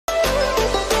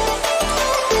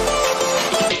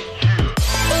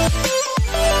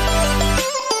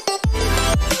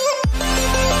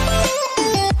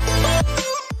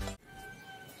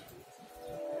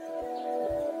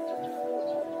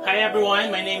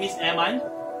everyone, my name is Eman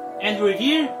and we're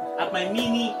here at my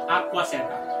mini aqua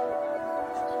setup.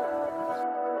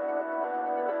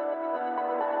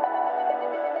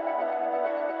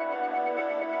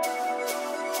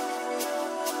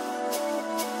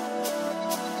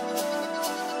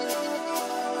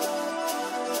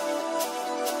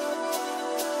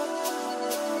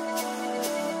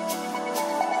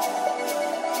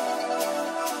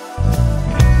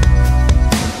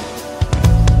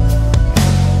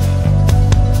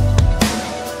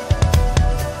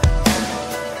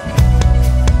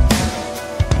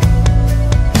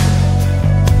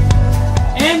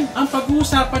 Ang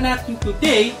pag-uusapan natin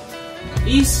today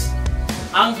is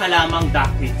ang halamang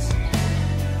duckweeds.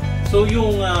 So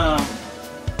yung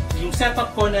setup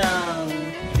ko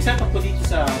dito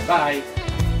sa bahay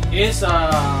is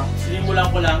sinimulan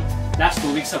ko lang last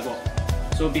 2 weeks ago.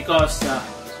 So because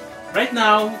right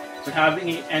now we're having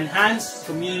an enhanced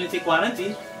community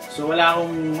quarantine, so wala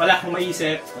akong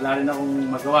maisip, wala rin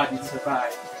akong magawa dito sa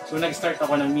bahay. So nag-start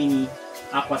ako ng mini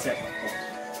aqua setup ko.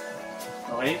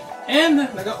 Okay? And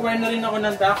nag-acquire na rin ako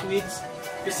ng duckweeds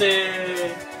kasi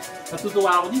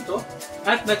natutuwa ako dito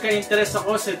at nagka-interest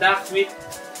ako sa duckweed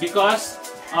because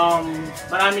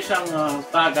marami siyang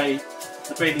bagay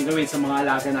na pwedeng gawin sa mga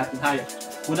alaga natin hayop.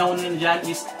 Una-una na dyan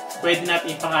is pwede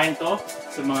natin ipakain to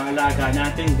sa mga alaga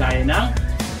natin gaya ng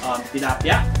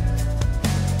tilapia,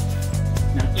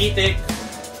 ng itik,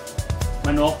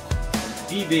 manok,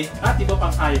 bibe at iba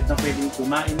pang hayop na pwedeng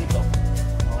kumain nito.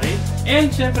 Okay?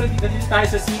 And syempre dito tayo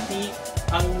sa city,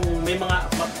 may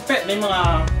mga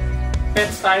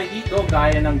pets tayo dito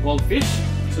gaya ng goldfish.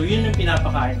 So yun yung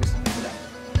pinapakain ko sa kanila.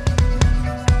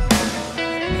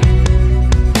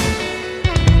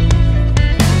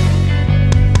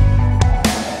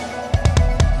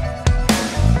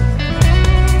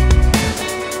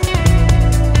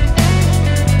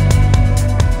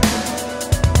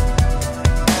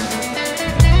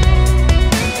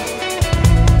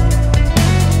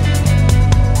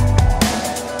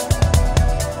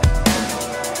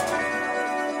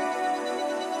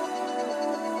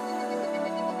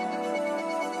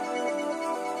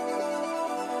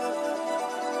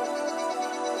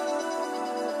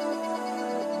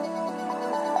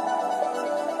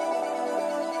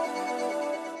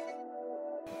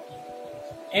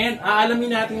 And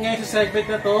aalamin natin ngayon sa segment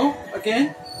na to,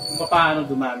 again, kung paano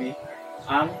dumami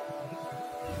ang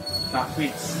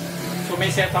duckweeds. So may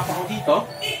setup ako dito.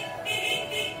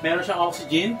 Meron siyang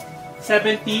oxygen,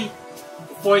 70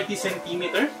 to 40 cm.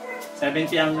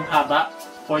 70 ang haba,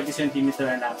 40 cm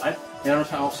ang lapad. Meron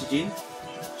siyang oxygen.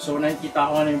 So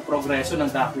nakikita ko na yung progreso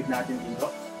ng duckweed natin dito.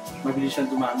 Mabilis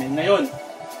siyang dumami. Ngayon,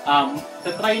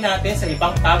 tatry natin sa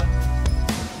ibang tub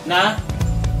na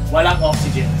walang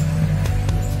oxygen.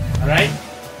 Alright?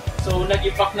 So,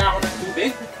 nag-impact na ako ng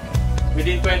tubig.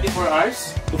 Within 24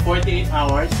 hours to 48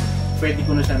 hours, pwede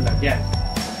ko na siyang lagyan.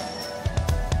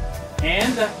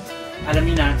 And,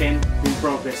 alamin natin yung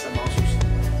progress sa mga susunod.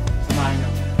 Samahan niyo.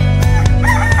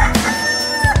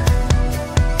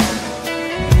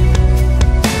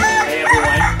 Hey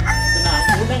everyone, ito na ang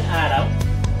unang araw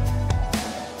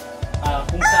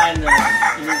kung saan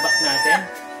in-impact natin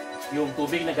yung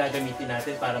tubig na gagamitin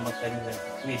natin para magtanim ng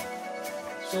duckweed.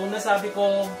 So, nasabi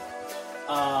ko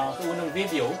sa unang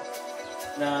video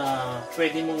na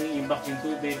pwede mong i-imbak yung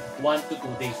tubig 1 to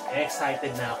 2 days.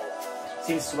 Excited na ako.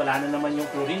 Since wala na naman yung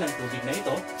chlorine ng tubig na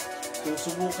ito, so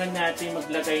subukan natin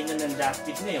maglagay na ng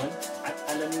duckweed ngayon at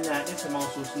alamin natin sa mga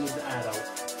susunod na araw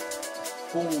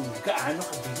kung gaano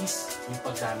kabilis yung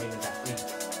pagdami ng duckweed.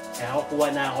 Kaya kukuha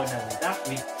na ako ng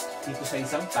duckweed dito sa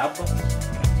isang tub.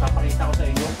 Papakita ko sa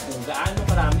inyo kung gaano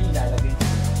karami ilalagay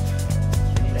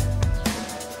nila.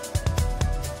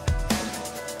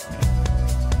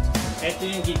 Ito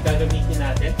yung gig gagamitin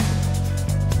natin.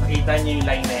 Makita niyo yung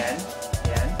line na yan.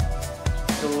 Ayan.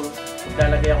 So,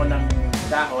 maglalagay ako ng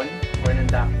dahon or ng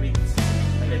duckweeds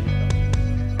na ganito.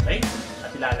 Okay? At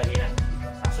ilalagay na.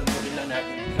 Sasundugin lang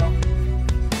natin dito.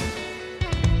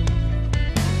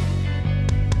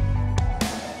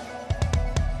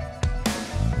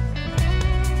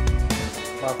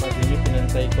 Papadin nyo,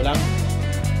 pinantay ko lang.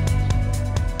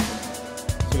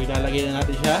 So, ilalagay na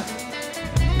natin siya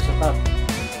dito sa tub.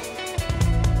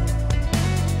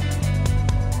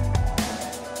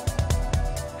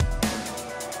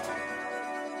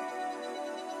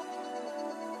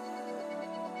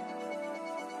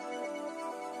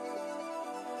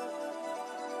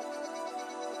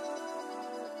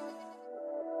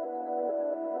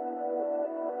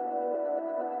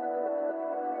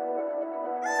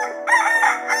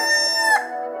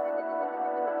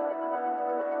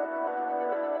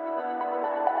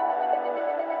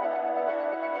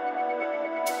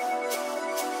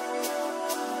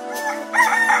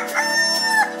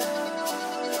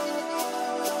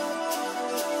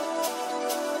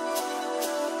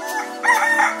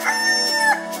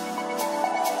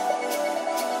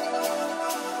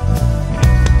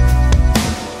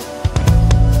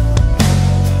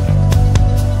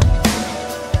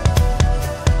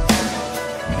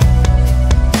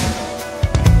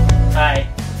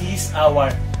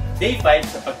 day 5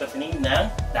 sa pagtatanim ng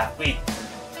duckweed.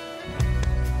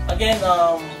 Again,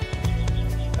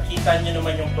 nakita nyo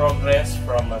naman yung progress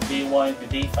from day 1 to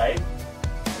day 5,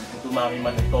 kung dumami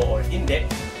man ito or hindi.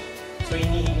 So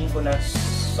hinihiling ko na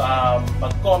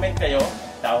mag-comment kayo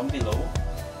down below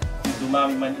kung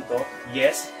dumami man ito,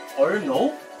 yes or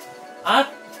no, at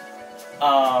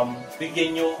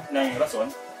bigyan nyo ng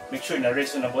rason, make sure na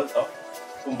reasonable to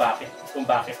kung bakit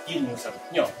yun yung sagot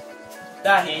nyo.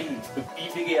 Dahil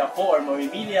bibigay ako or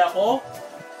mamimili ako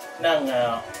ng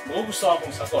gusto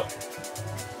akong sagot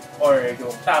or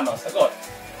yung tamang sagot.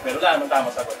 Pero wala namang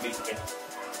tamang sagot basically.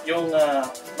 Yung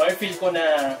may feel ko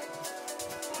na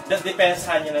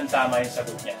depensahan nyo ng tama yung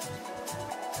sagot niya.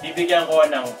 Bibigyan ko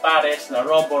ng pares na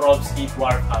Roborovski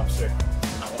Dwarf Hamster.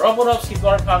 Ang Roborovski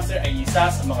Dwarf Hamster ay isa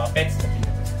sa mga pets na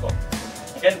pinagod ko.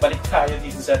 Again, balik tayo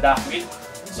dito sa duckweed.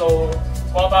 So,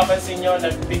 kung mapapansin nyo,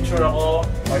 nag-picture ako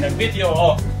or nag-video ako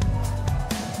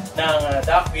ng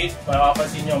duckweed,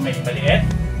 mapapansin nyo may maliit.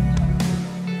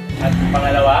 At yung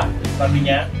pangalawa, sabi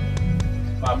niya,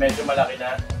 medyo malaki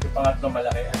na. Yung pangatlo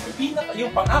malaki. At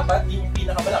yung pang-apat, yung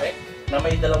pinakamalaki, na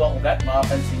may dalawang ugat,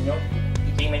 mapapansin nyo,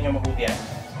 titingnan nyo mabuti yan.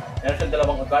 Meron siyang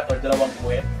dalawang ugat or dalawang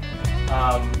guwet.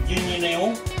 Yun na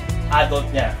yung adult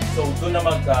niya. So, doon na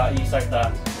mag-start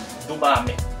na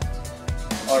dumami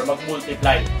or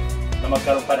mag-multiply na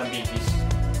magkaroon pa ng babies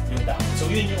yung duckweed. So,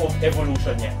 yun yung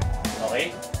evolution niya.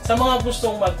 Okay? Sa mga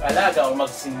gustong mag-alaga o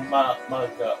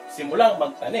simulang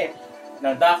magtanim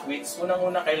ng duckweeds,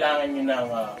 unang-una kailangan nyo ng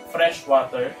fresh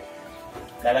water.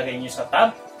 Lalagay nyo sa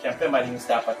tub. Siyempre, malinis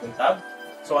dapat yung tub.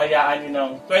 So, hayaan nyo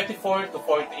ng 24 to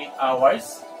 48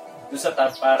 hours doon sa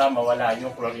tub para mawala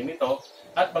yung chlorine nito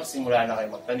at magsimula na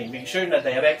kayo magtanim. Make sure na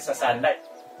direct sa sunlight.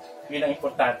 Yun ang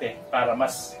importante para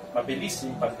mas mabilis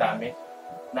yung pagdami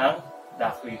ng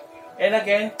duckweed. And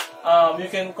again,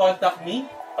 you can contact me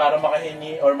para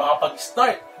makahingi or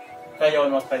makapag-start kayo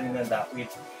magtanim ng duckweed.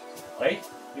 Okay?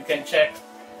 You can check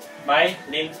my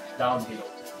link down below.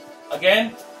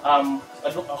 Again,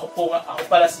 ako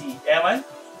pala si Eman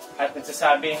at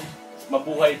nagsasabing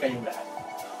mabuhay kayong lahat.